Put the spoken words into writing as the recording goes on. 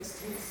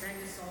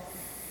sang a song,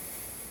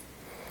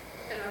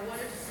 and I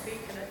wanted to speak,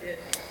 and I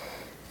didn't.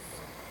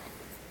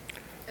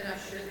 And I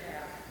should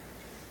have.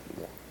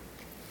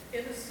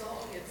 In the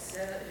song, it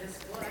said, his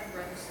blood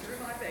runs through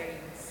my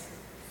veins.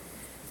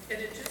 And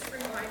it just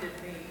reminded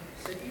me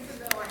that even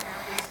though I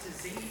have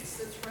this disease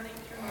that's running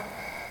through my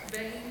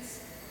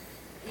veins,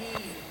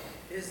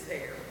 he is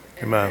there.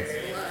 And Amen.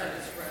 his blood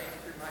is running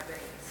through my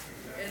veins.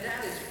 And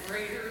that is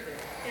greater than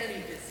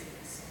any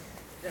disease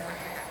that I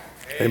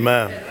have.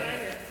 Amen. And I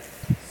am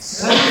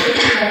So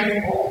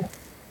thankful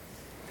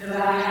that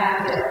I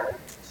have it.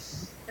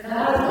 And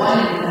I don't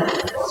want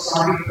to feel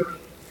sorry for me.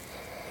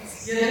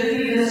 He's given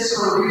me this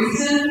for a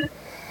reason,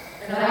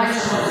 and I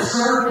just want to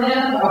serve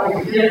him. I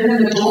want to give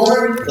him the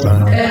glory,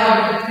 and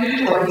I want to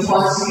do what he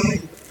wants me to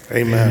do.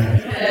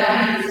 Amen. And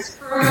I just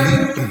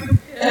praise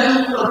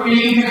him for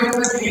being here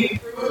with me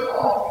through it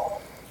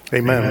all.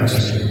 Amen.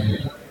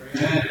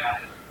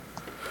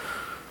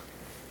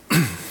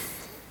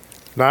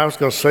 Now, I was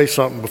going to say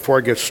something before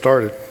I get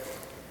started,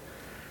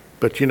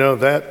 but you know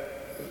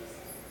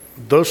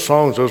those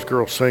songs those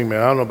girls sing,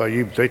 man, I don't know about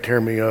you, but they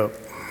tear me up,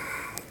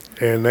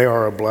 and they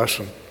are a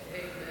blessing.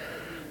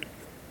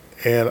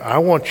 And I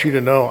want you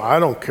to know, I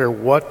don't care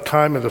what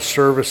time of the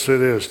service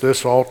it is,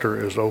 this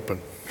altar is open.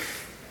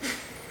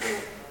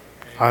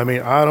 I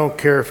mean, I don't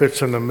care if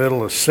it's in the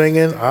middle of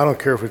singing, I don't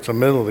care if it's in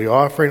the middle of the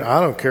offering,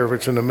 I don't care if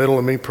it's in the middle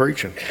of me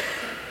preaching.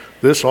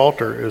 This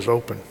altar is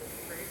open.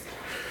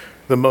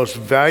 The most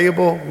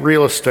valuable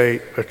real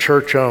estate a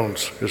church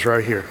owns is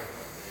right here.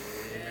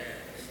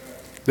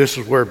 This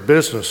is where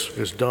business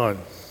is done.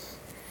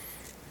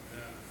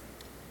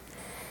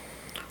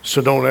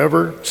 So don't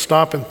ever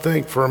stop and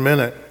think for a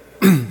minute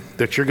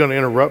that you're going to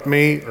interrupt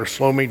me or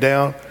slow me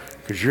down,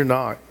 because you're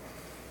not.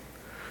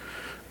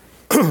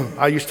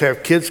 I used to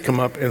have kids come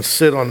up and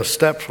sit on the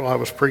steps while I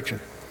was preaching.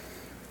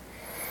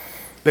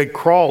 They'd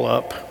crawl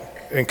up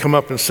and come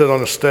up and sit on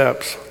the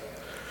steps.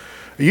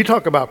 You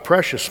talk about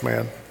precious,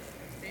 man.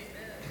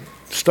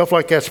 Stuff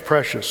like that's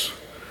precious.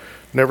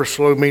 Never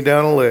slowed me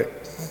down a lick.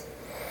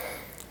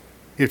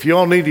 If you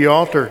all need the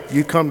altar,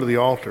 you come to the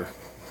altar.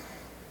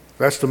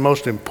 That's the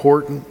most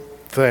important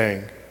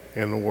thing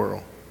in the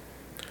world.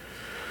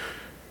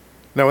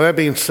 Now, with that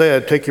being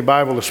said, take your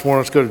Bible this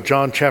morning. Let's go to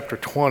John chapter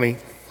 20.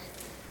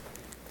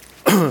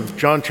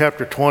 John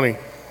chapter 20.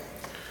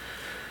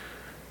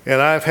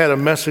 And I've had a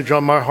message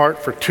on my heart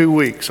for 2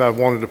 weeks I've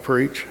wanted to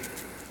preach.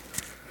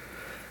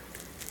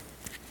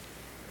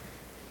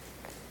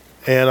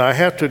 And I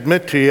have to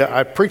admit to you,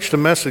 I preached a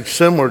message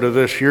similar to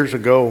this years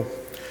ago.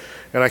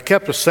 And I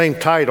kept the same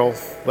title,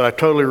 but I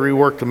totally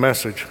reworked the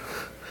message.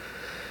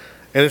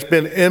 And it's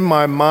been in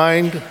my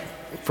mind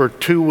for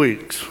 2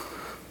 weeks.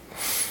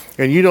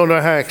 And you don't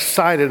know how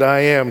excited I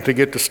am to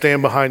get to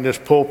stand behind this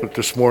pulpit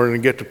this morning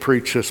and get to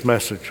preach this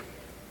message.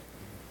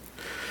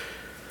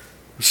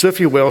 So if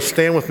you will,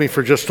 stand with me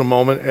for just a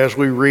moment as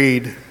we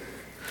read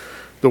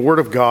the Word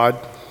of God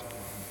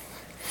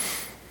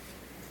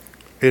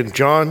in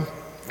John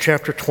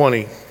chapter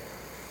 20.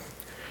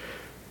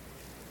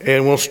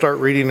 And we'll start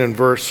reading in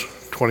verse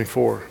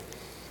 24.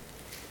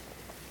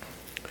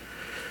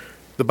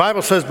 The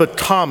Bible says, but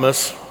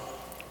Thomas,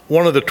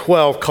 one of the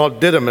 12, called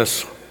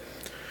Didymus,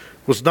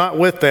 was not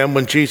with them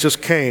when Jesus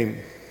came.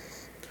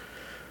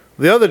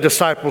 The other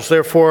disciples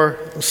therefore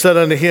said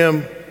unto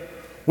him,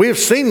 we have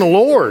seen the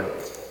Lord.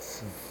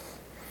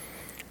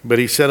 But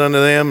he said unto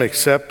them,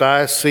 except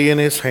I see in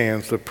his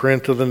hands the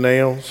print of the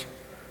nails,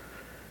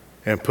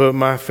 and put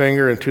my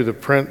finger into the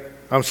print,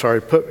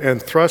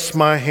 and thrust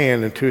my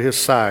hand into his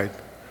side,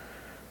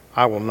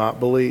 I will not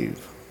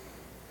believe.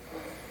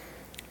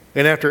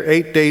 And after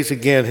 8 days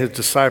again, his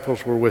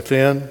disciples were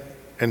within,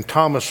 and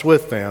Thomas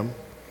with them.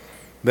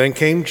 Then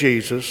came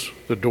Jesus,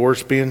 the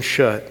doors being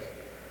shut,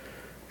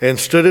 and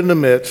stood in the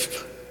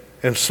midst,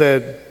 and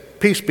said,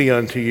 peace be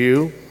unto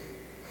you.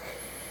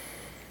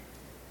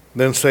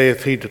 Then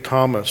saith he to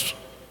Thomas,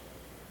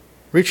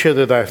 reach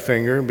hither thy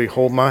finger, and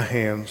behold my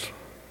hands,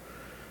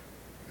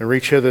 and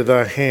reach hither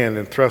thy hand,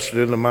 and thrust it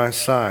into my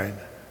side.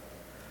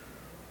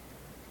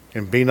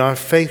 And be not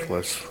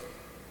faithless,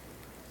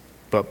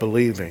 but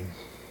believing.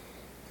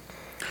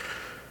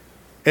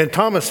 And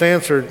Thomas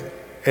answered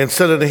and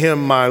said unto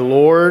him, my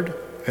Lord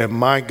and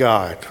my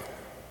God.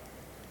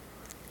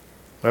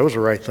 That was the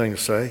right thing to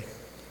say.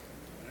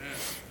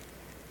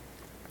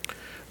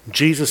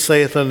 Jesus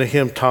saith unto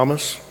him,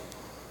 Thomas,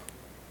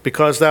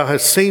 because thou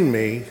hast seen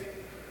me,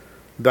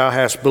 thou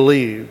hast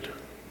believed.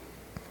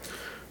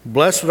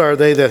 Blessed are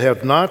they that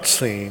have not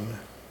seen,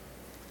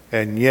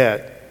 and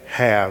yet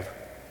have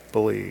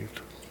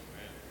believed.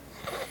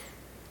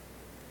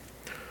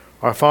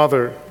 Our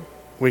Father,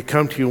 we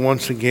come to you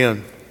once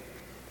again.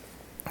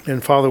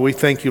 And Father, we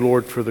thank you,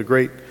 Lord, for the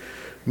great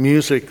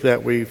music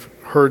that we've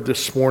heard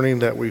this morning,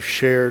 that we've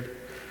shared.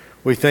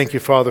 We thank you,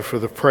 Father, for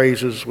the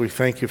praises. We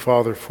thank you,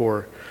 Father,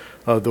 for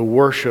the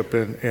worship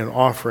and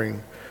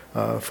offering,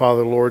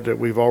 Father, Lord, that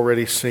we've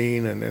already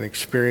seen and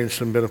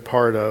experienced and been a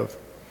part of.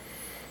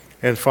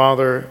 And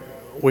Father,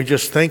 we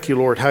just thank you,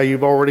 Lord, how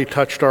you've already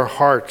touched our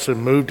hearts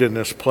and moved in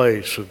this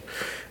place.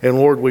 And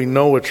Lord, we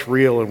know it's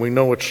real and we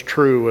know it's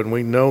true, and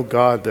we know,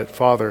 God, that,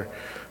 Father,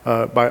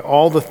 by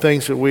all the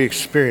things that we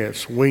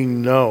experience, we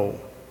know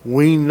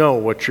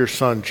what your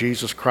Son,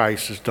 Jesus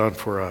Christ, has done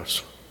for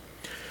us.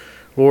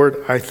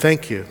 Lord, I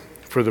thank you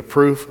for the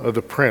proof of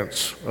the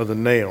prints of the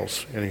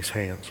nails in his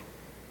hands.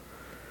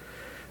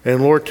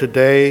 And Lord,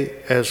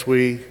 today, as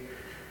we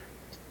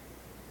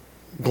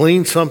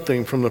glean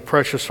something from the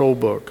precious old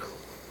book,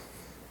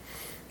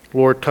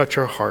 Lord, touch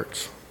our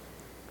hearts.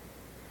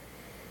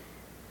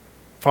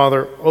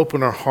 Father,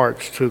 open our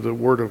hearts to the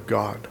Word of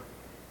God.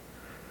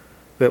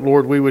 That,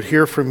 Lord, we would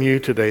hear from you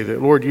today.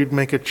 That, Lord, you'd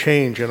make a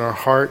change in our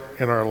heart,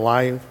 in our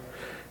life,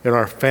 in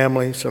our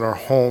families, in our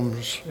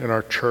homes, in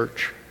our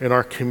church, in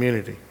our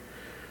community.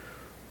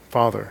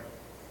 Father,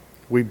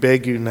 we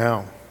beg you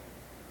now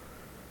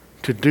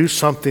to do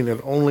something that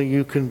only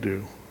you can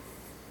do.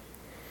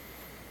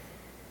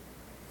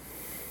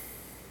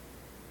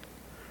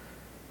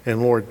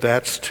 And Lord,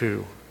 that's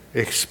to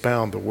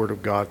expound the Word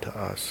of God to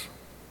us.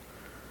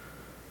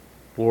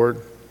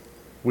 Lord,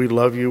 we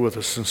love you with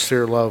a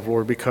sincere love,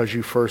 Lord, because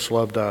you first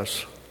loved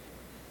us.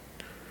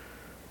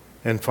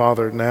 And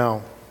Father,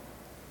 now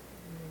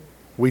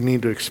we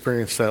need to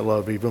experience that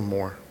love even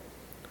more.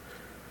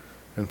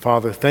 And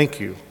Father, thank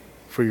you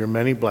for your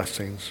many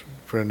blessings.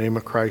 For the name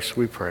of Christ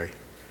we pray.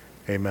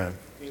 Amen.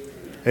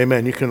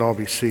 Amen. You can all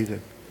be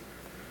seated.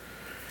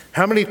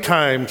 How many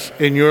times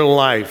in your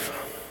life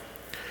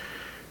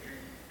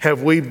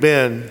have we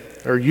been,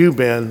 or you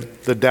been,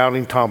 the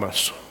doubting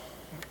Thomas?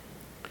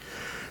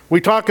 We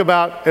talk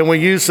about, and we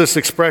use this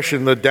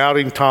expression, the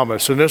doubting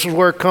Thomas, and this is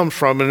where it comes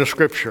from in the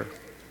scripture.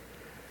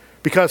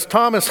 Because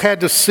Thomas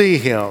had to see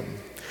him.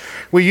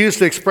 We use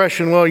the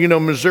expression, well,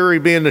 Missouri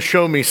being the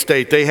show me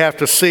state, they have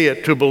to see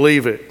it to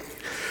believe it.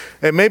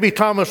 And maybe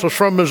Thomas was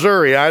from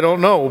Missouri, I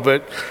don't know,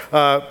 but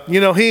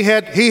he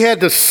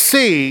had to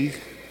see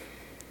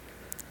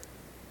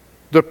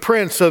the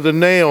prints of the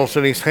nails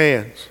in his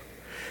hands.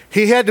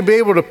 He had to be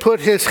able to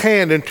put his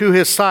hand into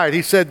his side.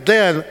 He said,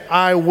 then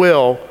I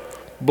will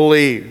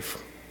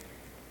believe.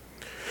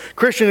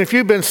 Christian, if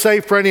you've been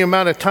saved for any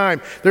amount of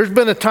time, there's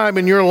been a time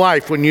in your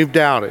life when you've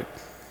doubted.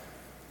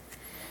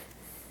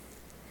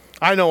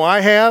 I know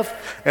I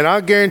have, and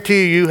I'll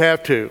guarantee you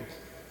have too.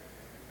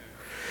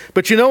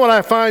 But you know what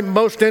I find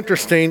most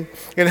interesting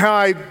in how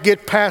I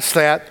get past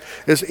that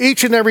is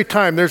each and every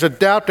time there's a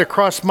doubt that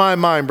crosses my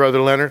mind,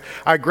 Brother Leonard,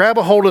 I grab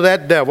a hold of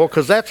that devil,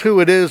 because that's who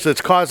it is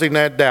that's causing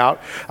that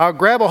doubt. I'll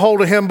grab a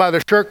hold of him by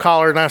the shirt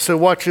collar and I say,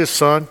 watch this,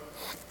 son.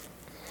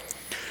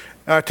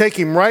 And I take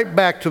him right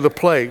back to the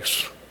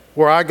place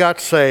where I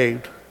got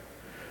saved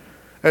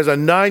as a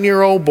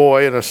 9-year-old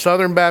boy in a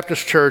Southern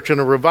Baptist church in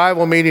a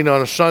revival meeting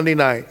on a Sunday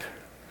night.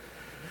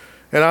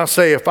 And I'll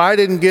say, if I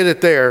didn't get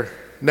it there,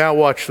 now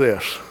watch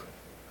this.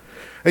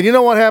 And you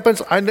know what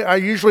happens? I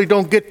usually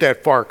don't get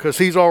that far because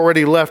he's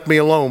already left me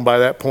alone by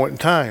that point in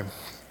time.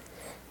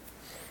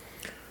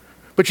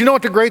 But you know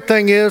what the great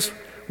thing is?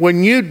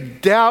 When you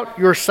doubt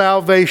your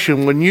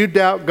salvation, when you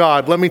doubt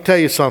God, let me tell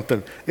you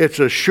something. It's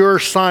a sure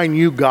sign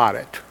you got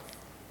it.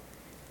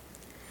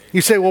 You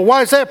say, well,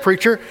 why is that,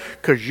 preacher?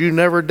 Because you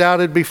never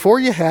doubted before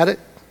you had it.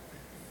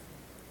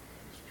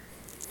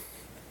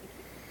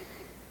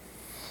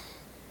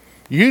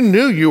 You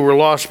knew you were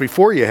lost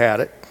before you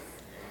had it.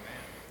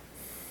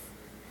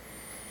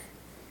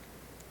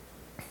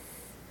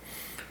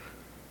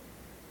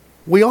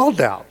 We all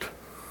doubt.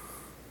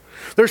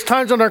 There's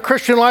times in our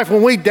Christian life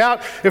when we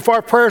doubt if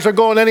our prayers are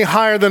going any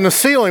higher than the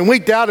ceiling. We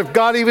doubt if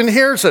God even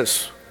hears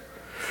us.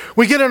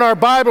 We get in our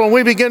Bible and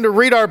we begin to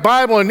read our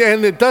Bible and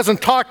it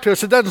doesn't talk to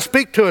us, it doesn't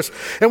speak to us.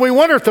 And we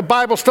wonder if the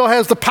Bible still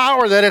has the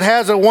power that it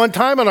has at one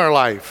time in our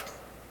life.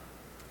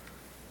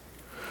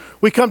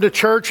 We come to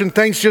church and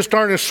things just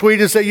aren't as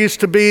sweet as they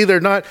used to be. They're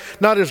not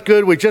as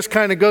good. We just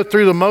kind of go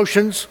through the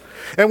motions.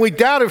 And we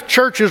doubt if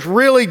church is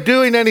really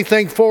doing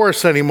anything for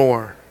us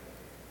anymore.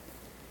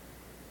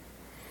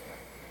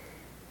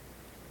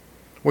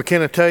 What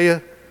can I tell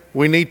you?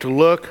 We need to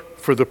look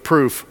for the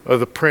proof of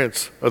the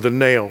prints of the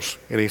nails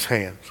in his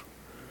hands.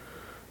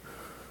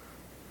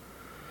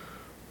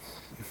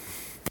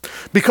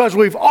 Because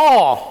we've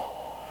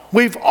all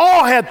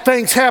had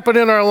things happen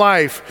in our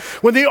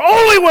life when the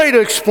only way to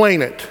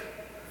explain it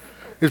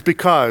is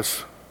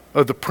because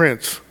of the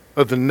prints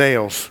of the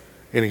nails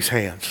in his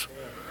hands.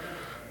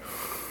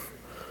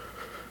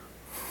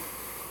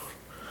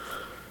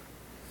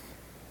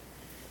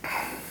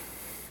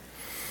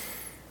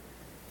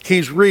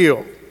 He's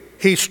real.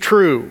 He's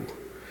true.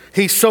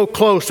 He's so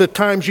close at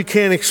times you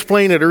can't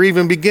explain it or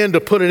even begin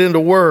to put it into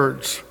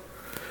words.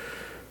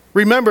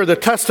 Remember the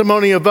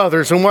testimony of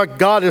others and what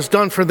God has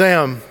done for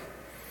them,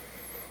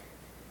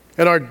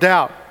 and our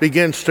doubt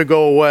begins to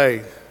go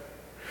away.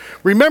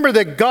 Remember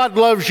that God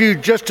loves you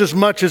just as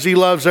much as he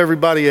loves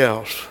everybody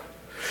else.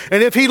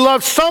 And if he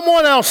loves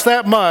someone else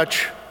that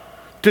much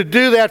to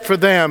do that for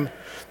them,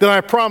 then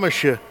I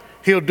promise you,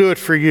 he'll do it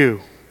for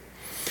you.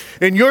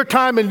 In your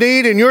time of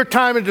need, in your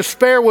time of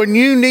despair, when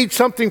you need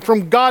something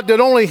from God that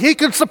only he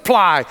can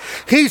supply,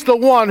 he's the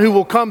one who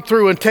will come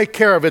through and take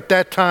care of it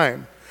that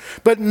time.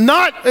 but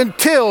not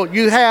until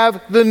you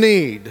have the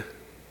need.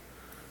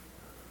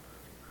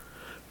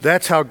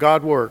 That's how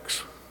God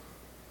works.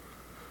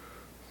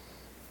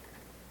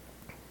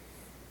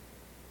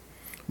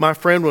 My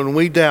friend, when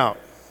we doubt,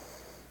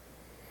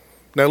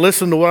 now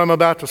listen to what I'm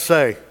about to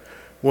say.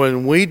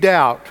 When we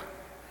doubt,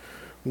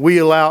 we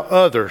allow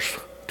others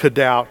to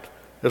doubt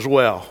as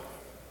well.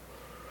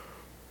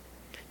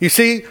 You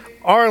see,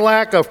 our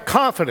lack of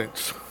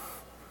confidence,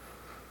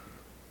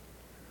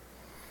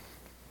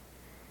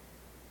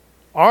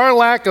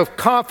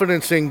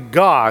 in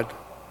God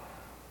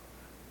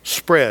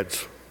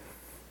spreads.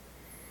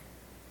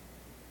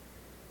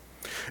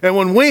 And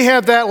when we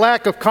have that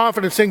lack of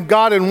confidence in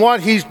God and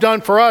what He's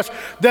done for us,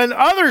 then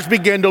others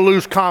begin to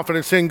lose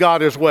confidence in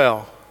God as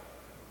well.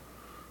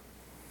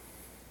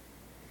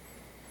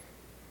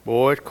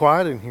 Boy, it's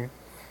quiet in here.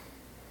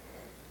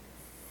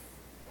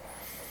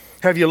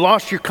 Have you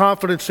lost your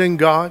confidence in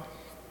God?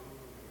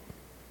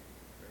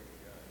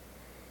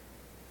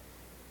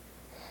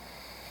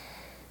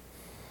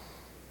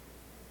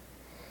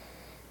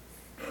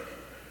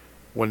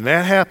 When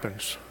that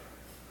happens,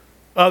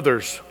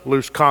 others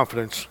lose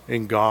confidence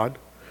in God.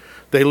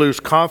 They lose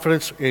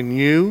confidence in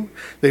you.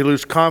 They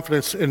lose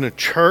confidence in the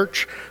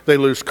church. They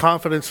lose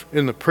confidence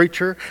in the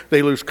preacher.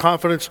 They lose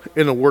confidence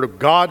in the Word of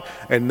God.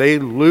 And they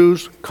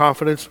lose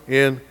confidence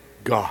in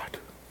God.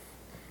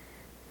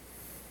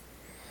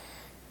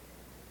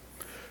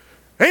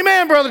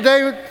 Amen, Brother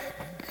David.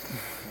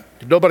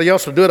 If nobody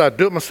else will do it, I'd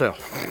do it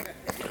myself.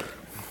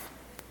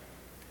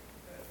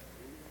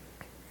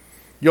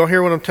 Y'all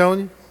hear what I'm telling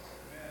you?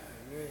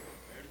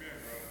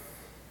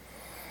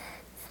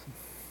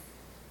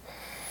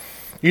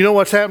 You know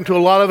what's happened to a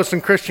lot of us in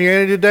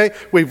Christianity today?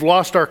 We've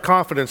lost our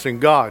confidence in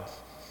God.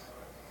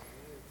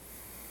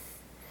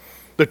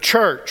 The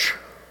church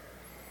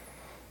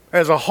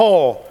as a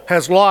whole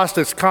has lost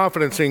its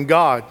confidence in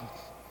God.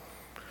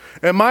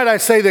 And might I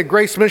say that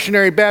Grace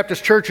Missionary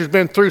Baptist Church has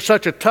been through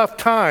such a tough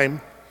time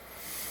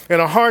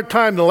and a hard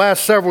time the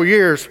last several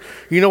years.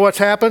 You know what's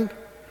happened?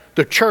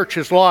 The church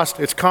has lost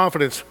its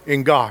confidence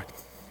in God.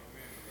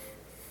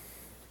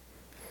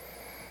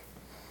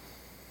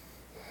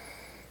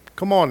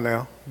 Come on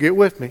now, get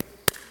with me.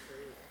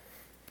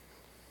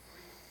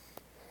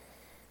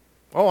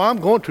 Oh,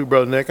 I'm going to,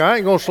 Brother Nick. I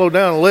ain't going to slow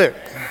down a lick.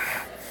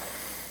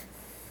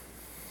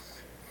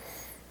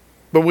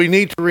 But we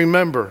need to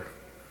remember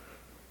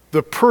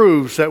the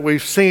proofs that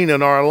we've seen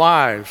in our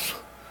lives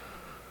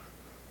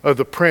of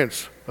the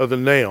prints of the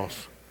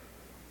nails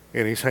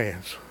in His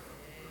hands.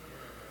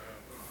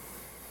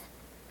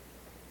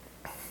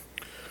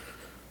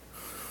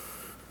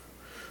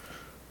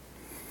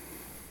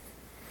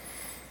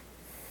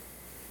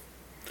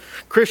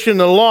 Christian,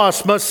 the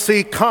lost must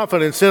seek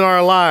confidence in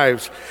our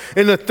lives,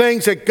 in the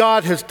things that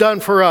God has done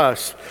for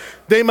us.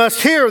 They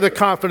must hear the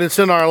confidence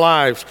in our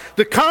lives,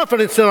 the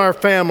confidence in our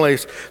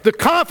families, the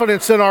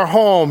confidence in our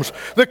homes,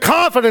 the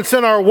confidence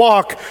in our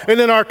walk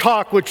and in our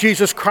talk with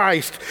Jesus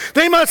Christ.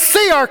 They must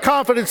see our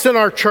confidence in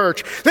our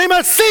church. They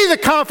must see the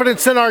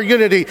confidence in our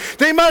unity.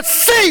 They must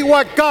see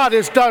what God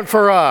has done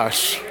for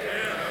us.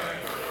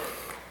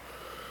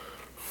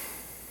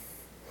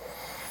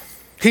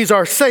 He's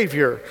our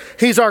Savior.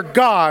 He's our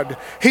God.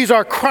 He's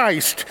our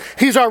Christ.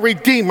 He's our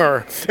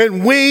Redeemer.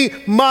 And we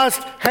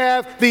must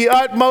have the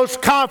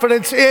utmost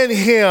confidence in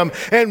Him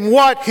and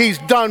what He's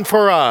done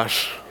for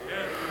us.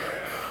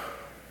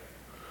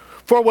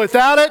 For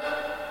without it,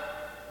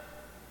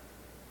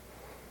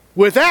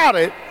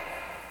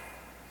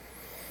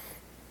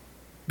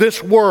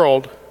 this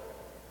world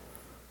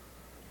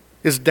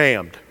is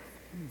damned.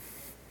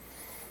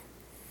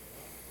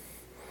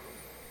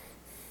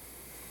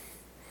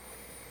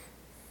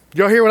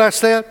 Y'all hear what I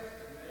said?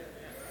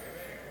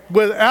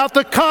 Without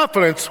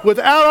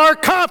our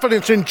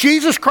confidence in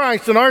Jesus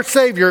Christ and our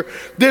Savior,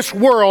 this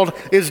world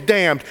is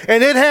damned.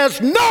 And it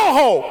has no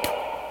hope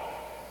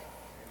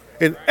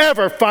in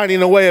ever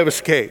finding a way of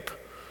escape.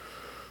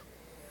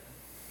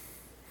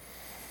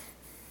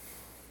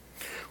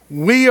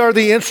 We are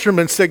the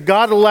instruments that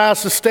God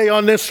allows to stay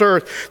on this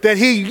earth, that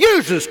He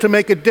uses to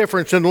make a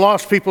difference in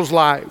lost people's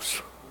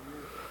lives.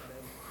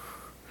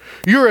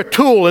 You're a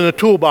tool in a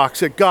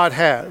toolbox that God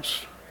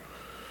has.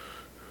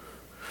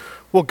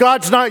 Well,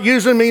 God's not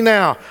using me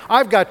now.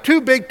 I've got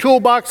 2 big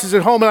toolboxes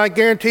at home, and I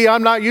guarantee you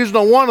I'm not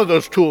using one of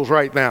those tools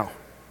right now.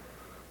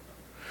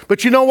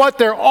 But you know what?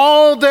 They're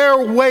all there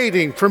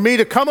waiting for me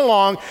to come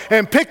along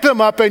and pick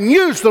them up and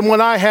use them when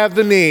I have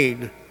the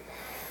need.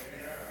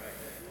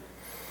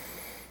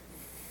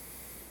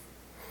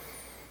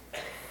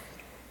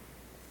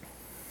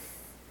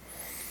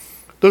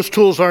 Those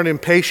tools aren't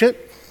impatient.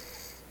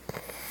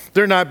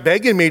 They're not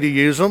begging me to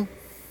use them.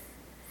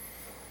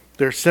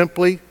 They're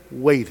simply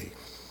waiting.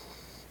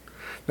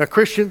 Now,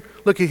 Christian,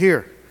 looky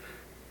here.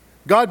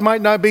 God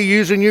might not be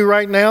using you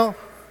right now,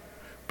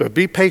 but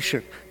be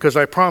patient, because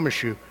I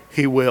promise you,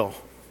 He will.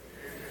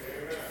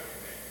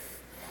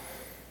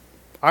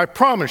 I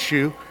promise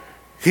you,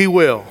 He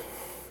will.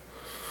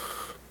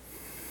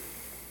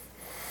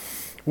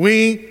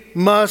 We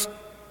must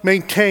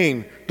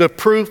maintain the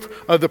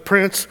proof of the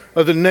prints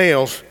of the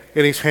nails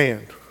in his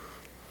hand.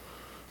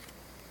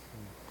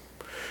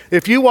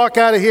 If you walk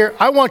out of here,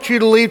 I want you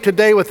to leave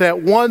today with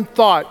that one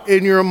thought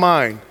in your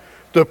mind.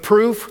 The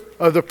proof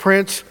of the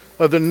prints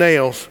of the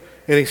nails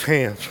in his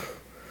hands.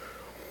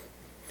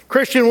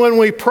 Christian, when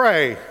we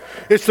pray,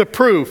 it's the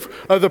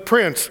proof of the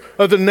prints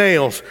of the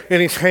nails in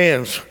his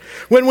hands.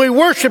 When we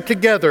worship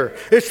together,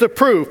 it's the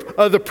proof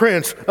of the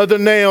prints of the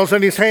nails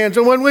in his hands.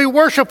 And when we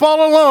worship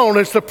all alone,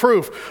 it's the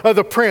proof of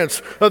the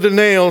prints of the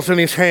nails in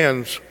his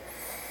hands.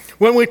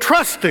 When we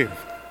trust him,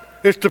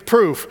 it's the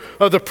proof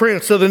of the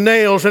prints of the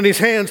nails in his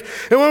hands.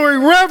 And when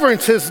we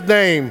reverence his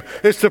name,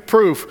 it's the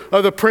proof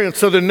of the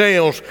prints of the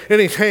nails in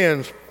his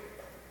hands.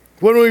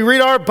 When we read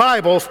our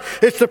Bibles,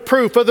 it's the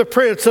proof of the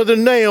prints of the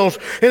nails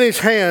in his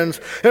hands.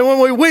 And when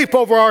we weep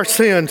over our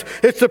sins,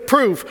 it's the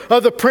proof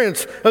of the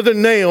prints of the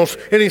nails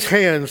in his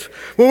hands.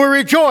 When we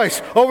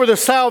rejoice over the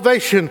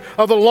salvation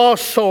of a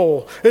lost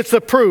soul, it's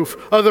the proof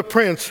of the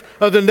prints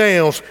of the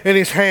nails in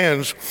his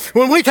hands.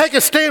 When we take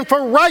a stand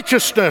for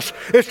righteousness,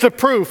 it's the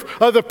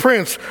proof of the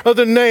prints of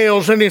the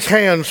nails in his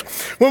hands.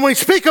 When we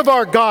speak of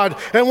our God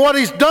and what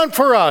he's done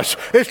for us,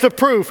 it's the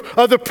proof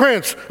of the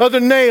prints of the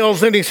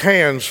nails in his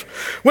hands.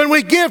 When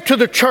we give to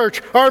the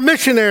church, our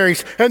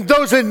missionaries, and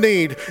those in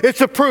need, it's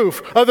the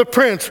proof of the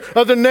prints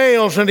of the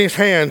nails in his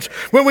hands.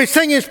 When we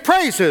sing his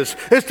praises,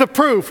 it's the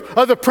proof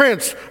of the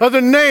prints of the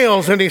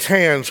nails in his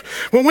hands.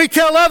 When we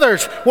tell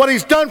others what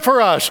he's done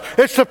for us,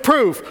 it's the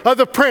proof of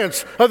the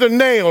prints of the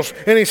nails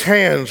in his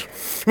hands.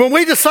 When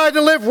we decide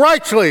to live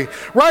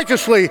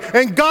righteously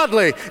and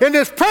godly in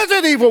this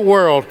present evil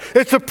world,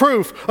 it's the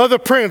proof of the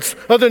prints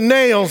of the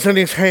nails in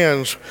his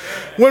hands.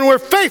 When our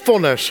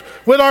faithfulness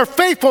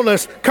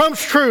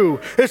comes true,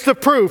 it's the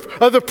proof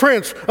of the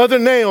prints of the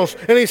nails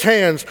in his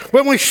hands.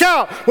 When we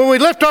shout, when we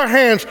lift our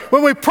hands,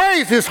 when we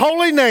praise his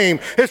holy name,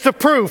 it's the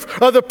proof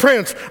of the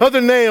prints of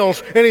the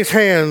nails in his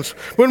hands.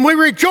 When we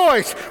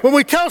rejoice, when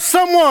we tell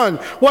someone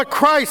what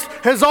Christ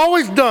has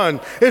always done,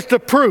 it's the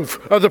proof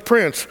of the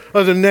prints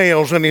of the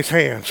nails in his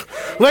hands.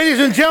 Ladies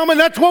and gentlemen,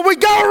 that's what we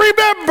got to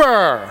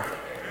remember.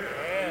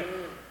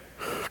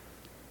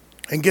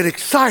 And get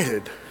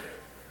excited.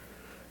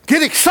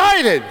 Get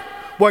excited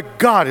what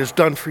God has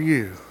done for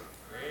you.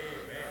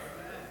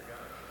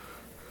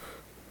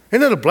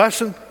 Isn't it a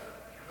blessing?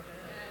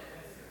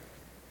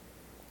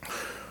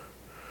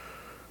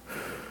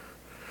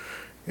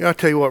 Yeah, I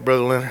tell you what,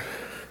 Brother Leonard,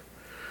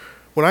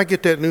 when I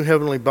get that new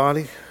heavenly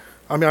body,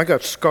 I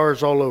got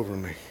scars all over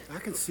me. I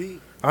can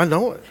see. I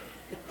know it.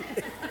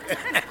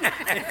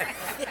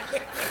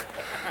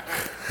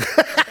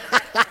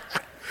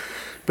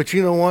 But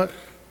you know what?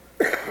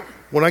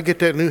 When I get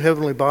that new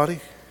heavenly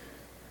body,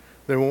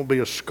 there won't be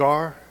a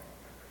scar,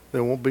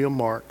 there won't be a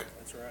mark.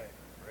 That's right.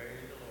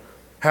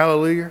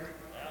 Hallelujah.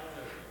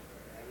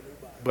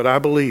 But I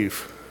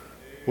believe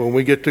when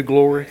we get to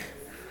glory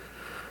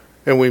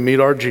and we meet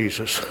our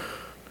Jesus,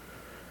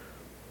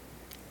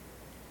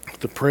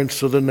 the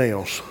prints of the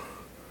nails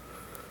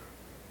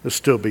will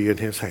still be in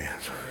his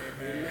hands.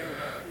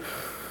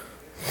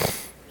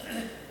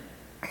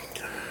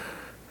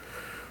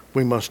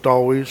 We must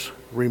always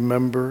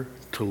remember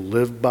to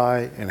live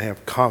by and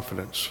have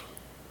confidence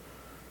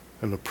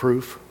in the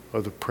proof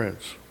of the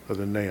prints of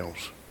the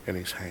nails in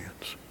his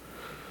hands.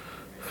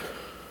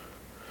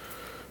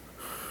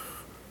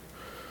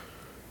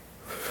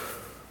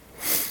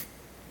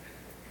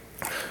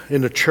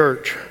 In the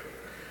church,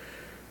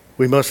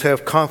 we must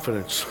have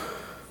confidence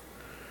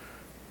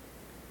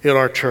in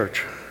our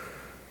church.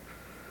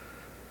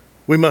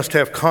 We must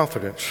have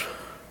confidence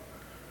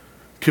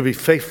to be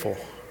faithful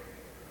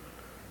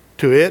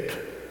to it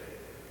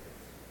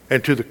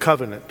and to the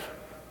covenant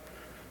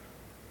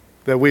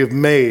that we have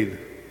made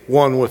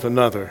one with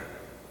another.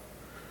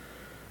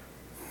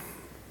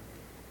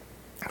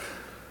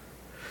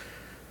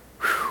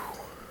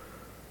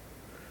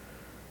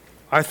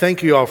 I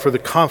thank you all for the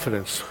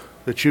confidence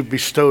that you've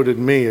bestowed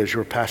in me as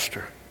your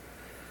pastor.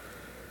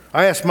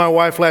 I asked my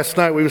wife last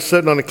night, we were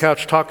sitting on the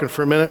couch talking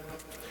for a minute,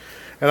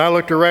 and I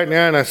looked her right in the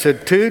eye and I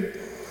said, Tude,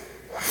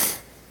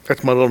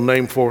 that's my little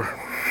name for her.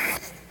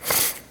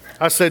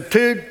 I said,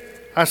 Tude,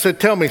 I said,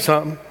 tell me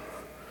something.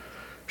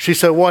 She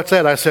said, what's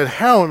that? I said,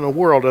 how in the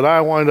world did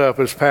I wind up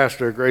as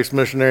pastor at Grace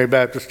Missionary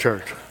Baptist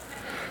Church?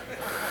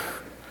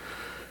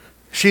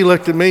 She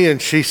looked at me and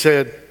she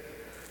said,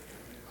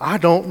 I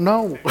don't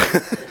know.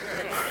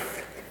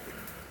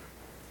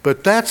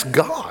 But that's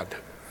God.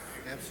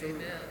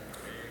 Absolutely.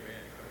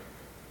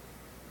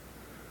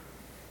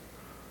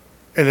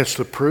 And it's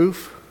the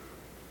proof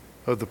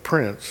of the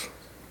prints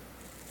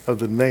of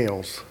the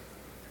nails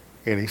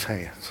in his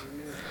hands.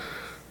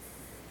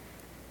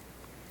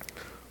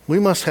 We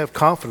must have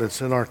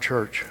confidence in our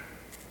church.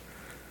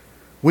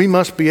 We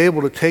must be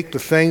able to take the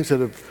things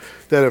that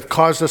have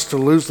caused us to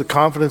lose the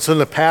confidence in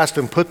the past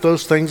and put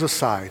those things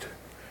aside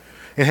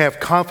and have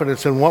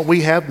confidence in what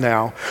we have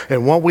now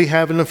and what we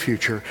have in the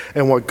future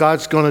and what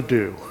God's going to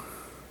do.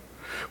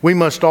 We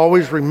must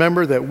always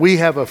remember that we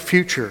have a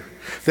future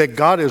that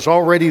God is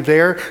already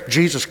there,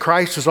 Jesus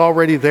Christ is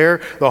already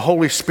there, the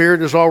Holy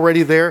Spirit is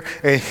already there,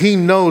 and He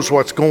knows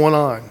what's going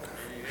on.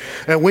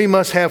 And we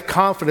must have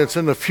confidence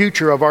in the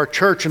future of our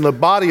church and the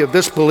body of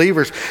this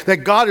believers that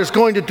God is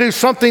going to do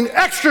something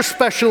extra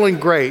special and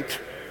great.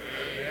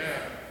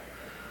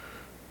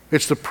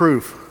 It's the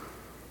proof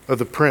of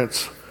the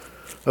prints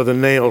of the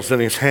nails in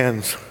His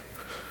hands.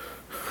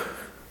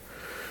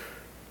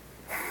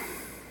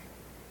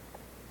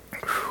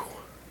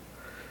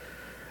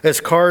 As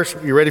cars,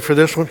 you ready for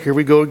this one? Here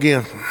we go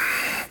again.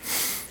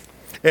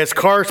 As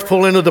cars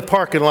pull into the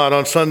parking lot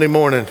on Sunday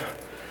morning,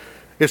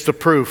 it's the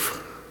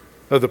proof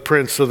of the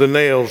prints of the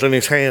nails in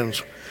His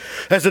hands.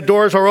 As the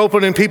doors are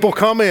open and people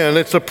come in,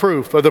 it's the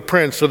proof of the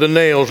prints of the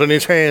nails in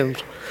His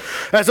hands.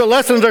 As the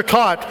lessons are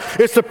taught,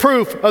 it's the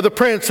proof of the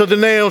prints of the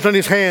nails in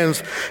His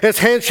hands. As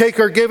handshakes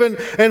are given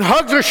and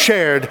hugs are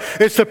shared,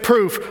 it's the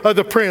proof of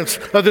the prints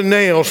of the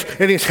nails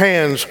in His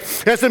hands.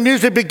 As the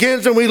music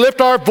begins and we lift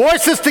our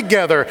voices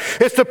together,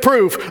 it's the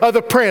proof of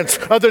the prints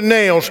of the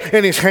nails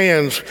in His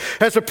hands.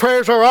 As the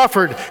prayers are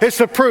offered, it's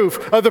the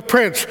proof of the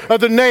prints of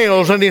the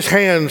nails in His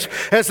hands.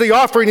 As the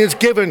offering is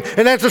given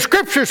and as the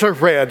scriptures are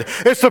read,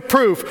 it's the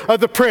proof of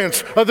the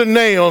prints of the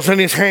nails in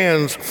His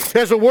hands.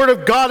 As the word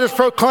of God is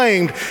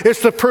proclaimed,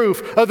 it's the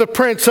proof of the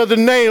prints of the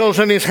nails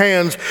in His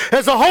hands.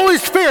 As the Holy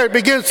Spirit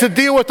begins to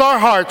deal with our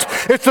hearts,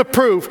 it's the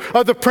proof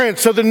of the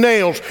prints of the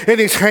nails in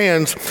His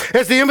hands.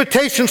 As the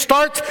invitation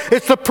starts,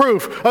 it's the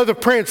proof of the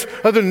prints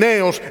of the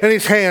nails in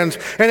His hands.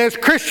 And as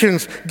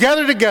Christians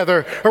gather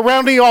together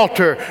around the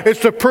altar,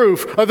 it's the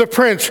proof of the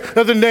prints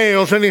of the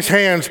nails in His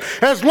hands.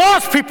 As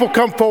lost people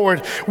come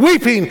forward,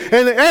 weeping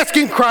and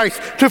asking Christ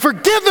to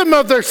forgive them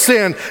of their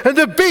sin and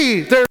to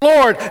be their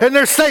Lord and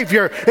their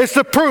Savior, it's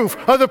the proof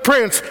of the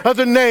prints of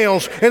the nails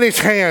in His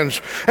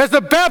hands. As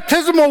the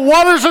baptismal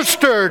waters are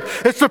stirred,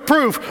 it's the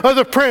proof of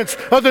the prints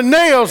of the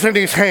nails in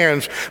His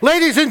hands.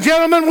 Ladies and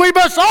gentlemen, we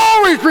must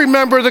always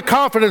remember the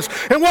confidence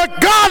in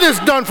what God has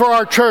done for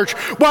our church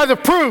by the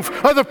proof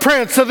of the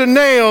prints of the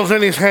nails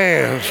in His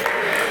hands.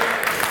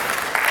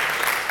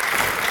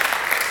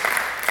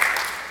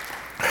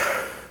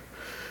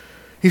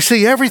 You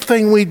see,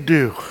 everything we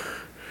do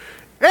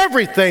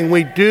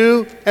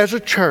as a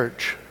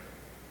church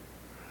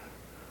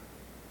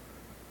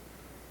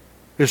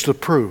is the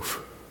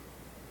proof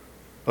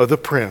of the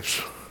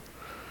prints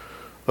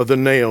of the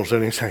nails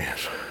in His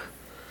hands.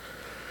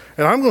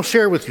 And I'm going to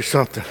share with you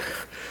something.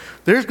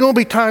 There's going to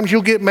be times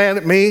you'll get mad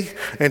at me,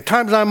 and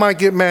times I might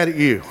get mad at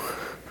you.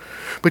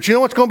 But you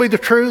know what's going to be the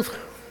truth?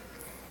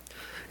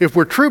 If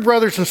we're true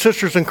brothers and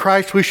sisters in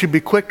Christ, we should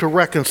be quick to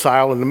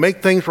reconcile and to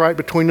make things right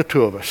between the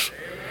two of us.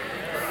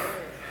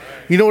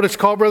 You know what it's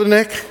called, Brother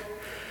Nick?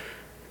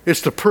 It's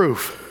the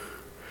proof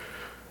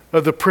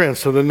of the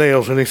prints of the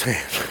nails in His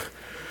hands.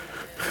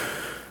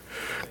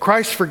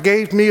 Christ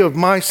forgave me of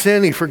my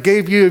sin. He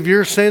forgave you of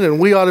your sin, and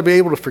we ought to be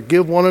able to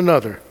forgive one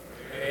another.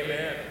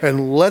 Amen.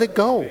 And let it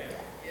go. Yes.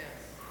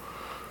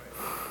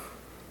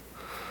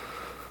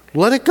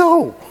 Let it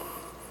go.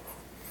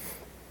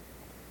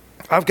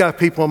 I've got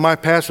people in my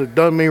past that have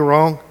done me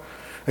wrong,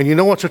 and you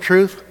know what's the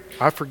truth?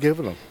 I've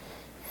forgiven them.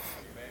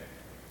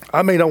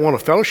 I may not want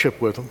to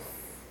fellowship with them,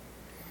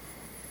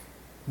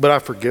 but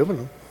I've forgiven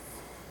them.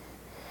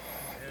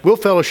 We'll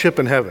fellowship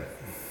in heaven.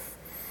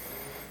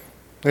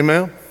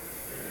 Amen?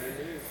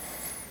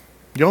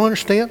 You all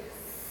understand?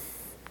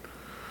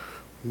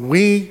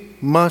 We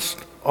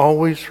must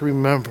always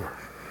remember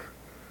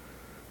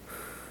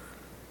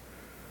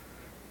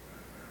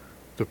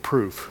the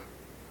proof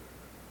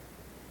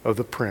of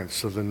the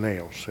prints of the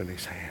nails in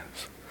His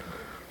hands.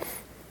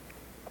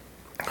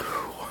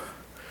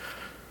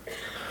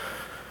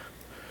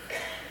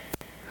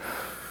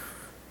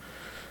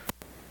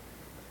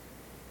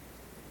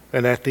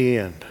 And at the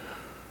end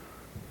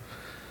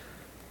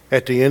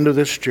of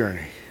this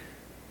journey,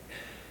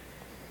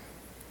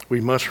 we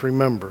must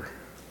remember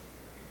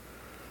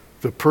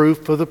the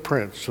proof of the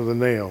prints of the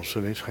nails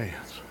in His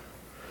hands.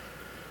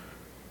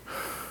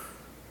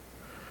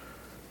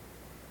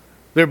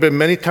 There have been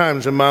many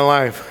times in my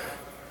life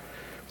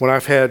when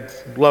I've had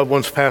loved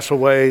ones pass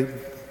away,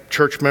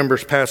 church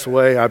members pass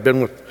away. I've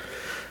been with,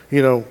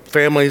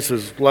 families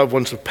as loved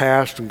ones have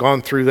passed and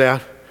gone through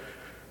that.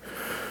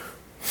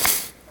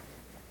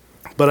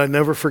 But I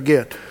never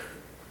forget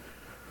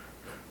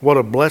what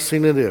a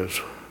blessing it is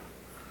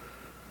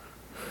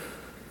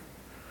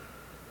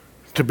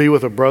to be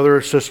with a brother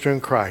or sister in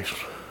Christ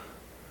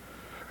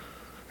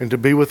and to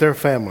be with their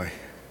family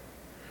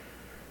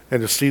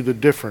and to see the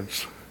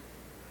difference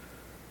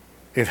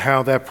in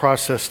how that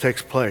process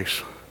takes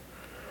place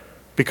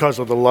because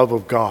of the love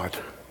of God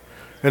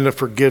and the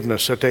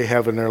forgiveness that they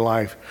have in their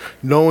life,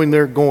 knowing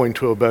they're going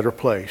to a better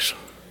place.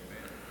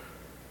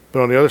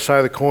 But on the other side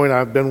of the coin,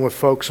 I've been with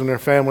folks and their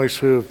families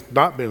who have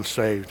not been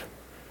saved.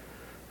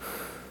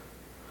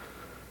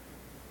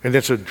 And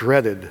it's a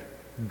dreaded,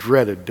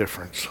 dreaded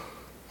difference.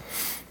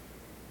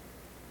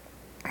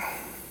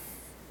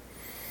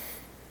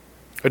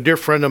 A dear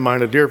friend of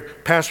mine, a dear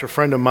pastor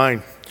friend of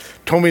mine,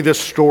 told me this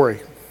story.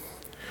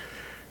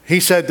 He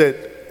said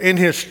that in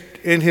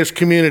in his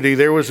community,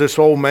 there was this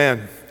old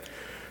man.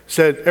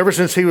 Said ever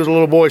since he was a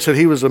little boy, said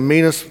he was the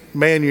meanest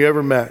man you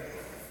ever met.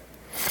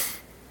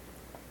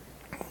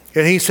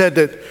 And he said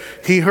that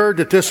he heard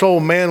that this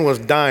old man was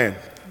dying.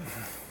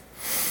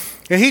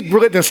 And he'd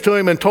witnessed to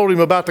him and told him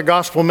about the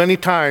gospel many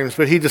times,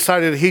 but he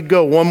decided he'd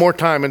go one more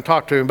time and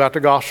talk to him about the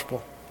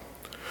gospel.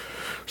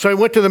 So he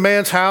went to the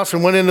man's house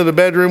and went into the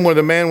bedroom where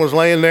the man was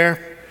laying there.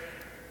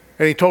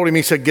 And he told him,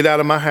 he said, "Get out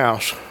of my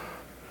house.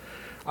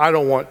 I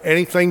don't want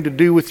anything to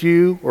do with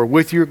you or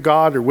with your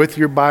God or with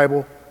your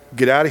Bible.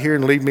 Get out of here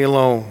and leave me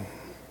alone."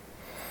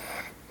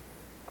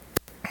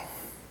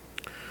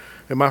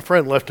 And my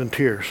friend left in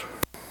tears.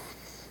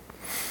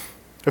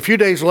 A few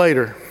days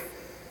later,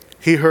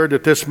 he heard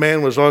that this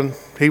man was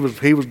he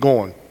was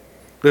going.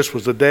 This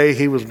was the day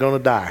he was going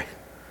to die.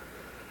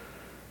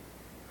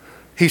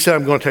 He said,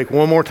 "I'm going to take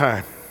one more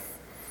time.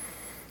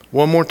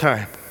 One more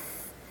time."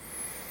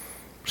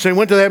 So he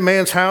went to that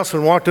man's house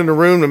and walked in the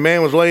room. The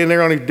man was laying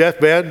there on his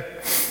deathbed.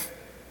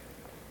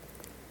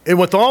 And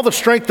with all the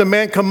strength the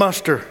man could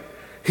muster,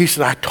 he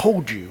said, "I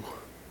told you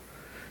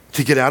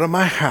to get out of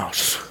my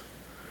house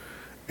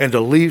and to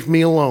leave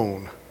me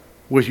alone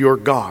with your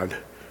God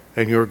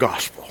and your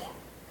gospel."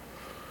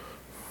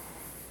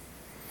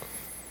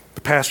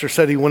 The pastor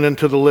said he went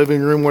into the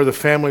living room where the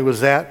family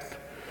was at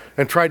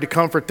and tried to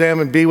comfort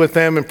them and be with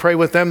them and pray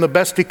with them the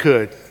best he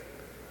could.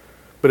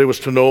 But it was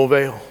to no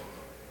avail.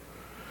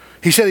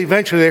 He said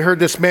eventually they heard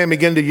this man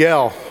begin to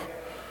yell.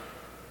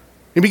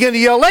 He began to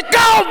yell, "Let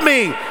go of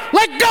me!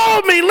 Let go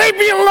of me! Leave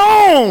me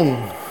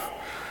alone!"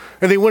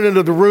 And they went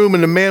into the room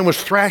and the man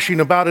was thrashing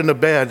about in the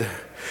bed.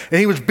 And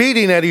he was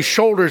beating at his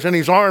shoulders and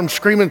his arms,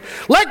 screaming,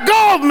 "Let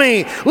go of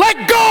me!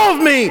 Let go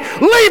of me!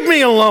 Leave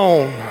me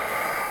alone!"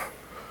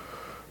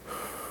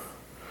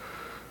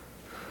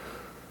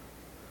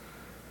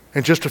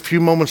 And just a few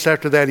moments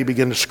after that, he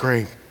began to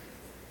scream.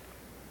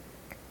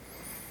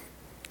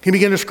 He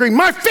began to scream,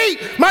 my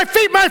feet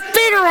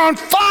are on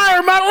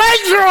fire! My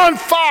legs are on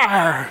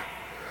fire!"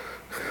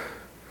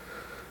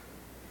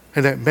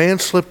 And that man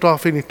slipped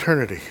off in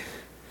eternity,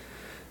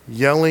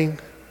 yelling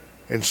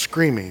and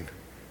screaming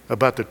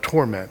about the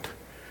torment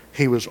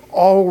he was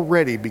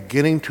already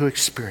beginning to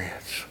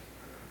experience.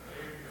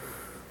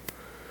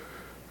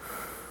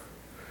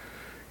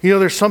 You know,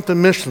 there's something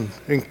missing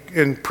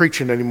in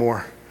preaching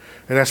anymore,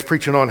 and that's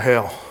preaching on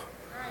hell.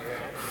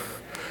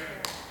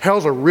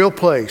 Hell's a real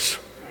place,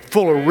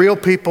 full of real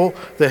people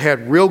that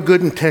had real good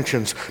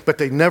intentions, but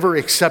they never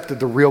accepted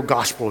the real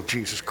gospel of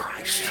Jesus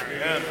Christ.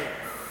 Amen.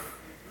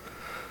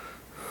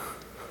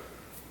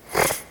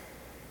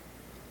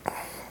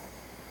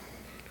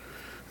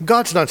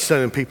 God's not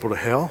sending people to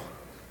hell.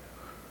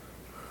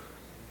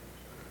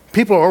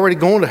 People are already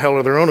going to hell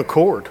of their own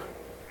accord.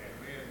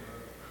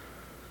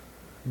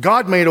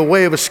 God made a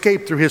way of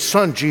escape through his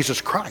son,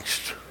 Jesus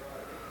Christ.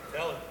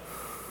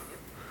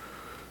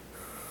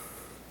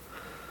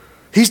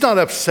 He's not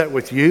upset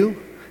with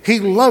you. He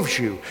loves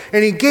you.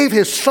 And he gave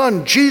his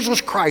son,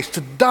 Jesus Christ,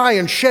 to die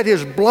and shed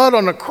his blood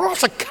on the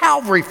cross of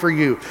Calvary for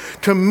you,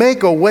 to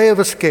make a way of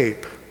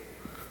escape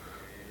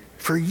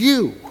for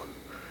you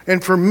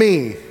and for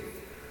me.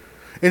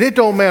 And it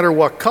don't matter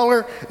what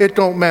color, it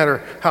don't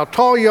matter how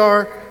tall you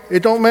are,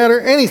 it don't matter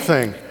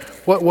anything.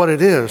 What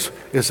it is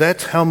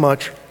that's how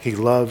much he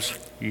loves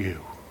you.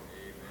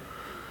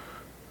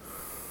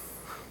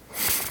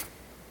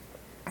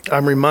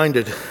 I'm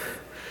reminded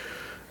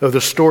of the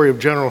story of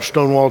General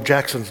Stonewall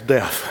Jackson's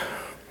death.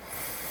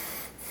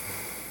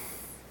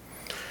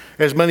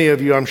 As many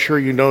of you, I'm sure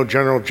you know,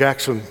 General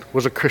Jackson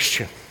was a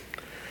Christian.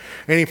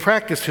 And he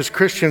practiced his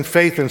Christian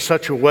faith in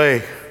such a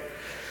way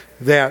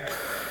that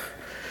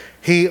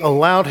he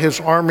allowed his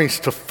armies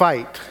to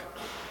fight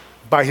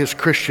by his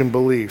Christian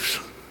beliefs.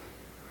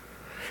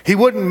 He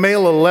wouldn't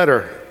mail a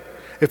letter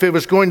if it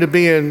was going to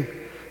be in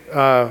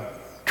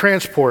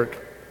transport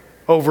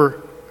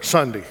over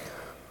Sunday.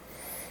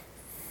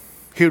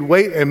 He would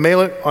wait and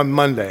mail it on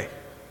Monday.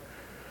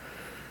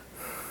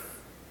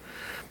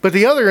 But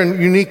the other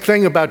unique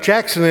thing about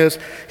Jackson is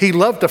he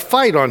loved to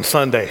fight on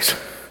Sundays.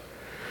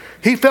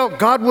 He felt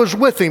God was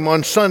with him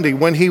on Sunday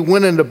when he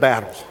went into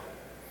battle.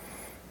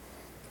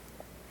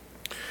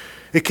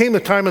 It came the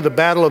time of the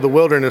Battle of the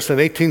Wilderness in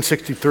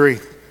 1863,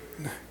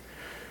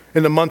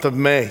 in the month of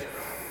May.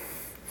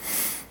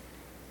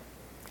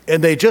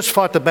 And they just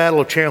fought the Battle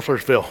of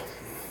Chancellorsville.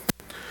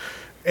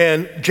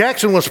 And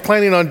Jackson was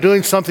planning on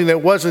doing something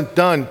that wasn't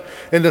done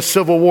in the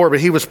Civil War,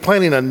 but he was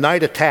planning a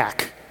night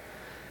attack,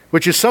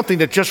 which is something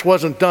that just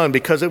wasn't done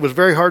because it was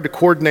very hard to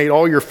coordinate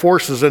all your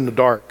forces in the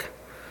dark.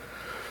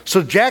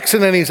 So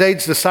Jackson and his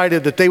aides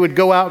decided that they would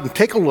go out and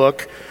take a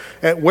look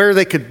at where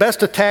they could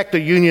best attack the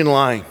Union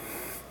line.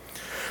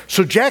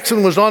 So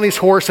Jackson was on his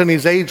horse and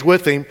his aides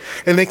with him,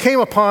 and they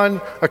came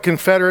upon a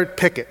Confederate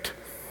picket.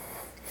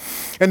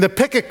 And the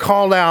picket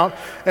called out,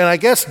 and I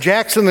guess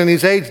Jackson and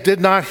his aides did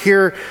not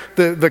hear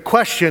the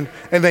question,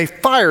 and they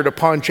fired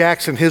upon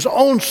Jackson. His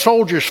own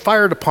soldiers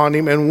fired upon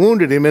him and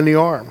wounded him in the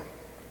arm.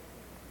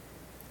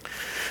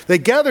 They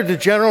gathered the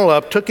general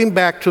up, took him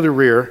back to the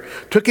rear,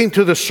 took him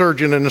to the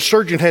surgeon, and the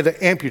surgeon had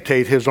to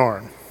amputate his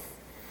arm.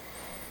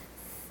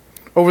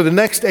 Over the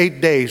next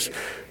 8 days,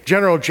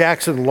 General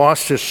Jackson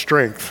lost his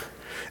strength.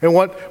 And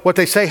what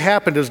they say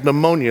happened is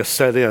pneumonia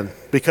set in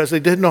because they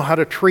didn't know how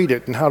to treat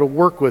it and how to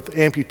work with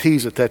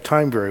amputees at that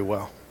time very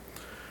well.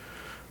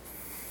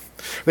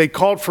 They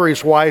called for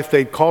his wife,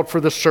 they'd called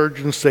for the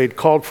surgeons, they'd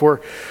called for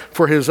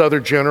his other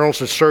generals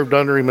that served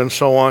under him and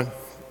so on.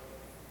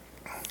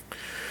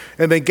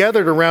 And they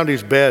gathered around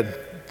his bed.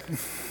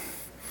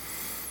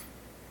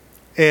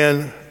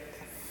 And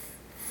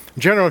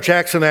General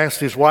Jackson asked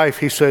his wife,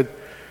 he said,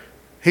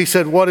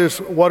 what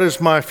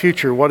is my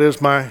future? What is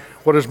my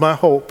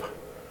hope?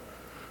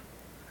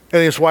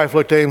 And his wife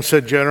looked at him and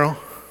said, General,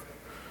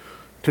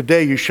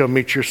 today you shall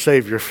meet your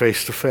Savior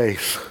face to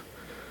face.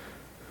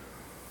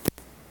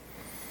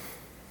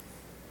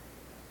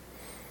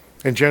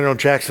 And General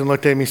Jackson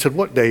looked at him and he said,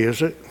 what day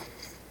is it?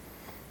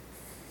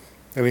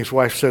 And his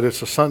wife said,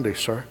 it's a Sunday,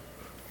 sir.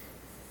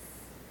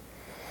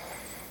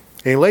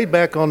 And he laid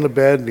back on the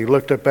bed and he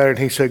looked up at her and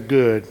he said,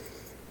 good,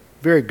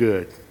 very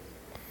good.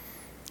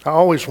 I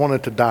always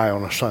wanted to die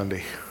on a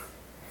Sunday.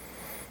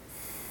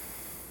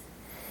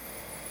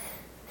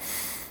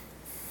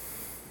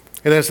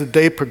 And as the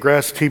day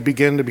progressed, he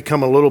began to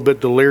become a little bit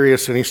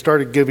delirious, and he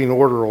started giving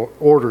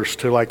orders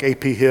to like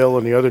A.P. Hill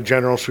and the other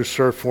generals who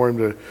served for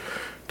him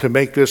to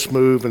make this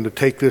move and to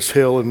take this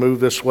hill and move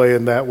this way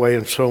and that way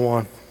and so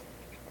on.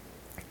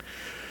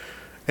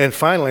 And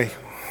finally,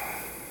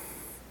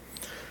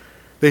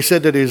 they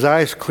said that his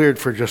eyes cleared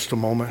for just a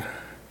moment,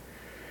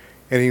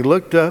 and he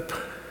looked up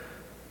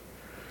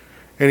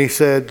and he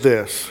said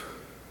this,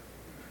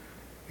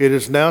 it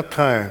is now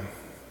time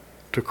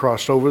to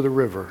cross over the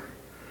river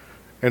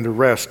and to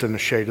rest in the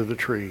shade of the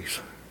trees.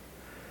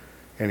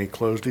 And he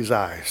closed his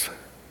eyes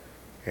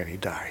and he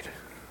died.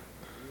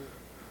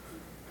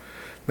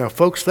 Now,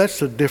 folks, that's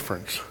the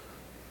difference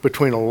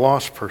between a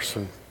lost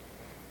person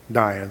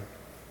dying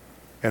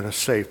and a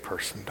saved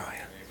person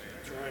dying.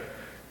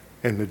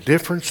 And the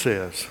difference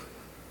is,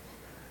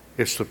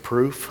 it's the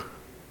proof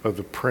of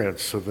the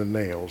prints of the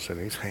nails in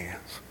his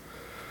hands.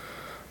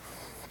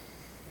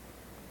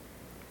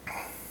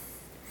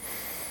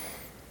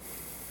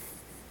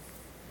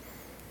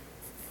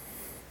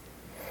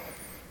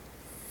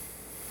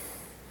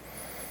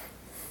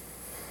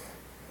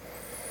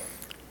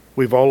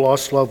 We've all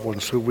lost loved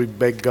ones who we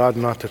beg God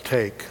not to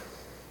take.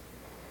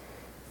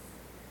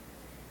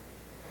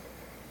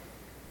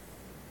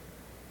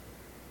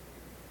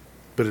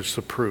 But it's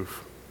the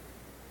proof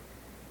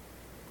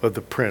of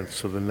the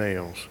prints of the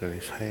nails in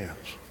his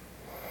hands.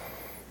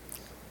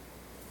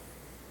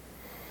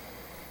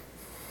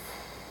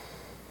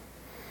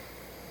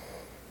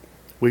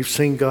 We've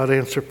seen God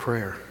answer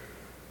prayer,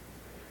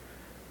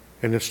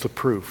 and it's the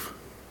proof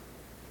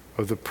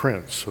of the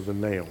prints of the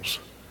nails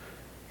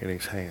in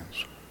his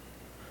hands.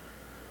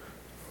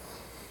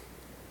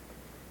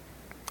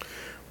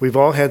 We've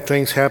all had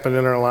things happen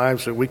in our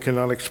lives that we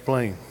cannot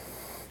explain.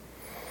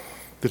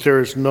 That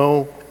there is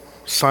no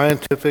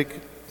scientific,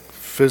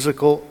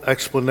 physical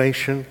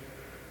explanation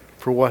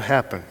for what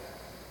happened.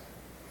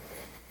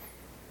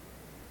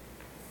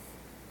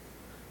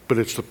 But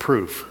it's the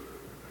proof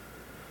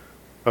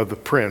of the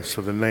prints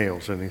of the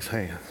nails in his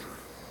hands.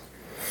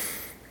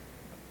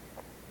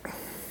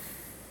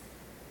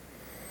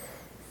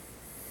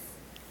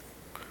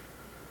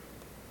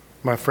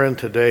 My friend,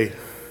 today,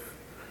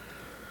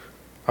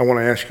 I want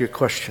to ask you a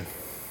question.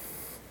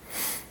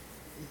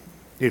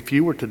 If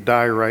you were to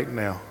die right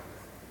now,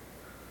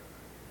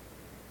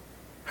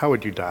 how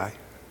would you die?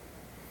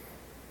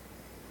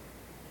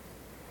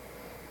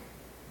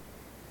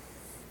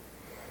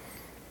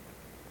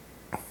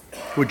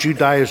 Would you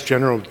die as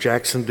General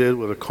Jackson did,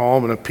 with a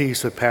calm and a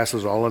peace that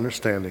passes all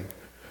understanding,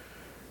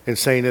 and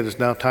saying it is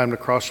now time to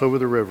cross over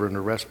the river and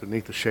to rest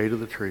beneath the shade of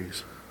the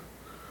trees?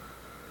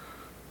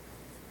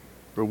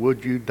 Or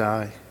would you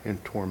die in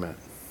torment,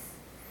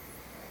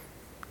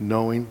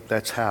 knowing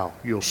that's how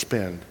you'll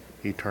spend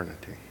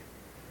eternity?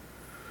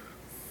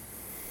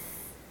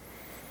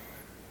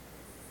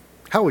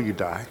 How will you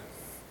die?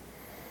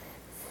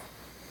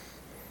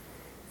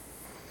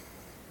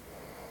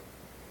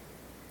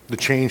 The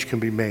change can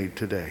be made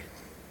today.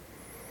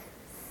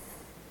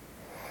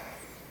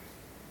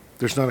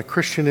 There's not a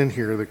Christian in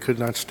here that could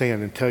not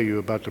stand and tell you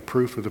about the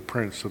proof of the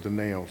prints of the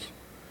nails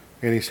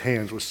in his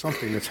hands with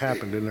something that's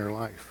happened in their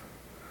life.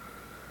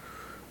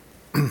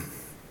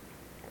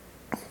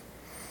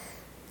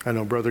 I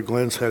know Brother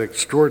Glenn's had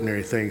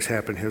extraordinary things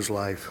happen in his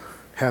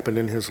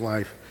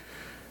life.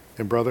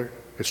 And brother,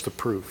 it's the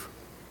proof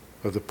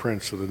of the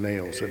prints of the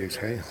nails in his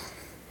hand.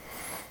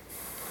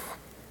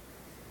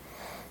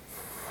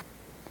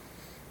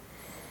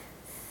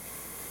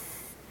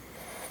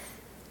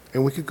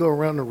 And we could go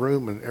around the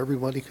room and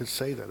everybody could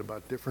say that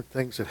about different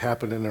things that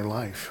happened in their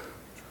life.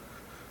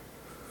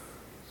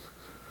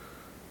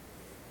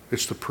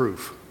 It's the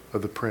proof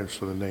of the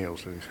prints of the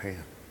nails in his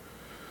hand.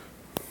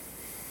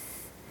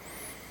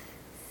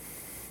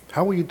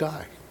 How will you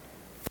die?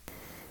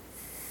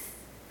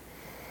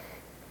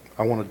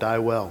 I want to die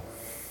well.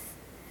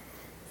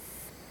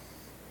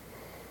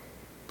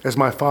 As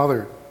my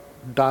father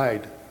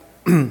died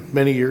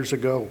many years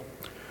ago,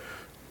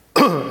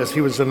 as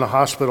he was in the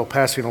hospital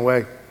passing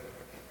away,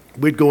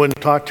 we'd go in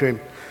and talk to him,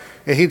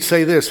 and he'd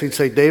say this. He'd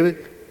say,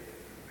 David,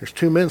 there's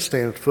two men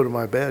standing at the foot of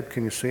my bed.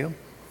 Can you see them?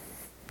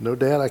 No,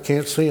 Dad, I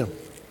can't see them.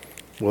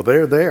 Well,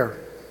 they're there.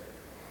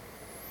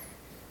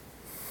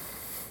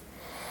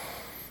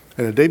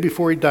 And the day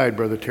before he died,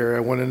 Brother Terry,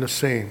 I went in to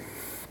see him,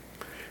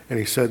 and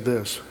he said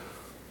this.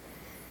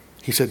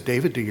 He said,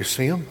 David, do you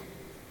see him?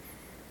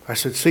 I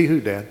said, see who,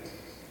 Dad?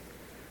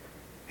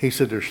 He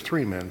said, there's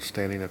three men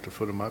standing at the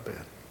foot of my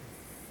bed.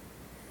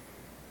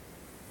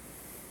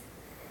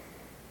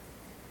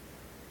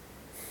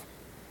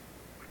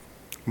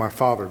 My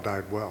father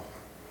died well.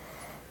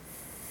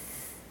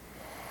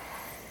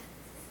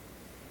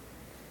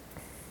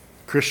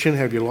 Christian,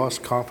 have you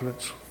lost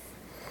confidence?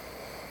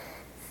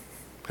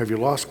 Have you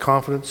lost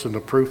confidence in the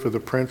proof of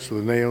the prints of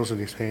the nails in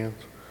his hands?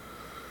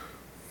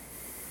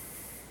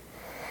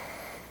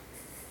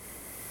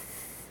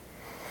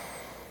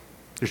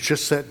 There's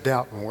just that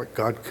doubt in what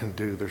God can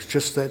do. There's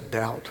just that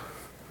doubt.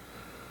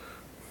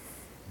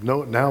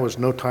 No, now is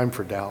no time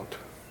for doubt.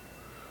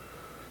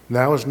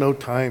 Now is no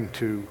time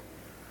to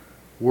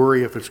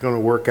worry if it's going to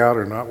work out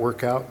or not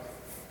work out.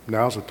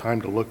 Now's the time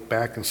to look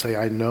back and say,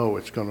 I know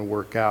it's going to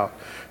work out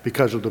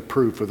because of the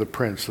proof of the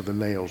prints of the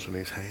nails in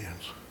his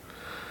hands.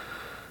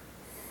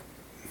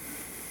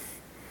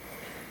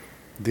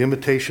 The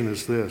invitation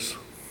is this.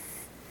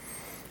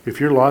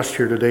 If you're lost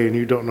here today and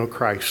you don't know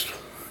Christ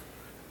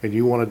and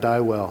you want to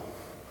die well,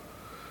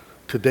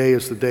 today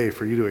is the day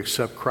for you to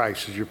accept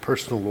Christ as your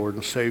personal Lord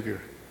and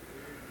Savior.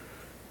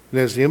 And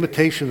as the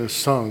invitation is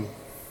sung,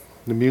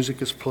 the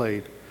music is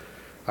played,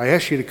 I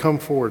ask you to come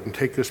forward and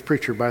take this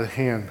preacher by the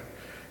hand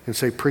and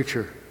say,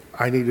 Preacher,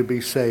 I need to be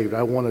saved.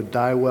 I want to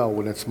die well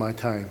when it's my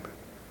time.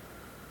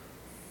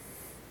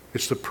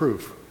 It's the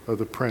proof of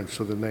the prints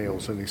of the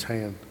nails in his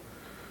hand.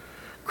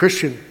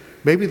 Christian,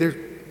 maybe there's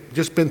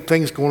just been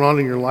things going on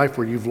in your life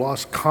where you've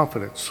lost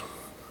confidence.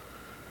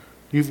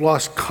 You've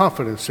lost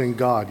confidence in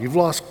God. You've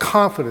lost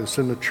confidence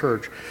in the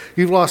church.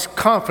 You've lost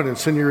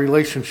confidence in your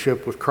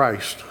relationship with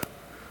Christ.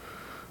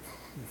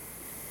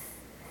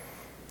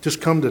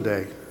 Just come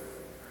today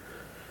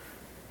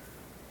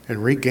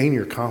and regain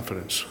your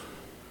confidence.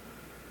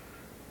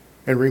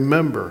 And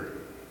remember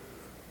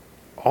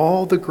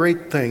all the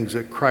great things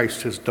that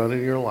Christ has done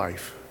in your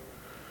life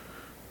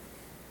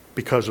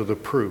because of the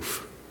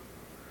proof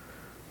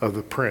of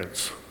the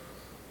prints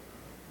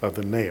of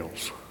the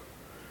nails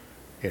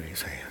in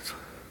his hands.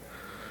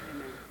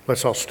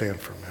 Let's all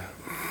stand for a minute.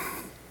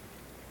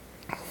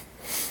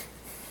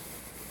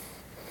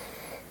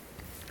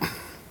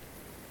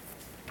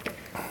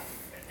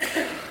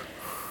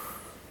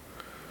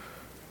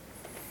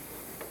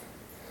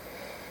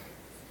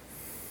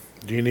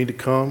 Do you need to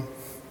come?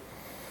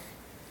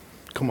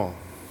 Come on.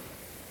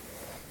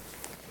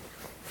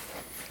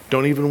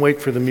 Don't even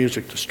wait for the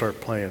music to start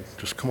playing.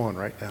 Just come on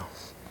right now.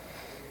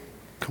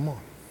 Come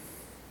on.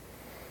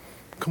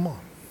 Come on.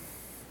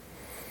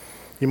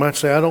 You might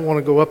say, I don't want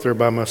to go up there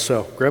by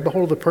myself. Grab a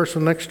hold of the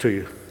person next to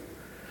you.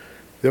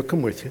 They'll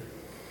come with you.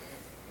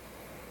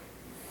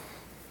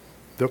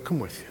 They'll come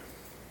with you.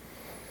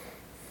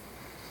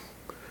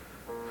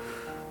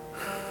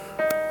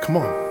 Come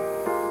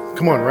on.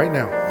 Come on right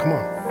now. Come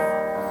on.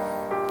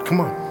 Come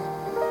on.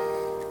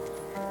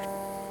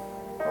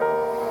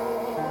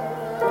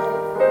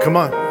 Come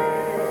on.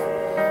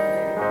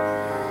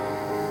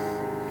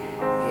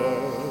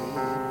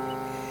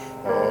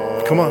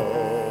 Come on.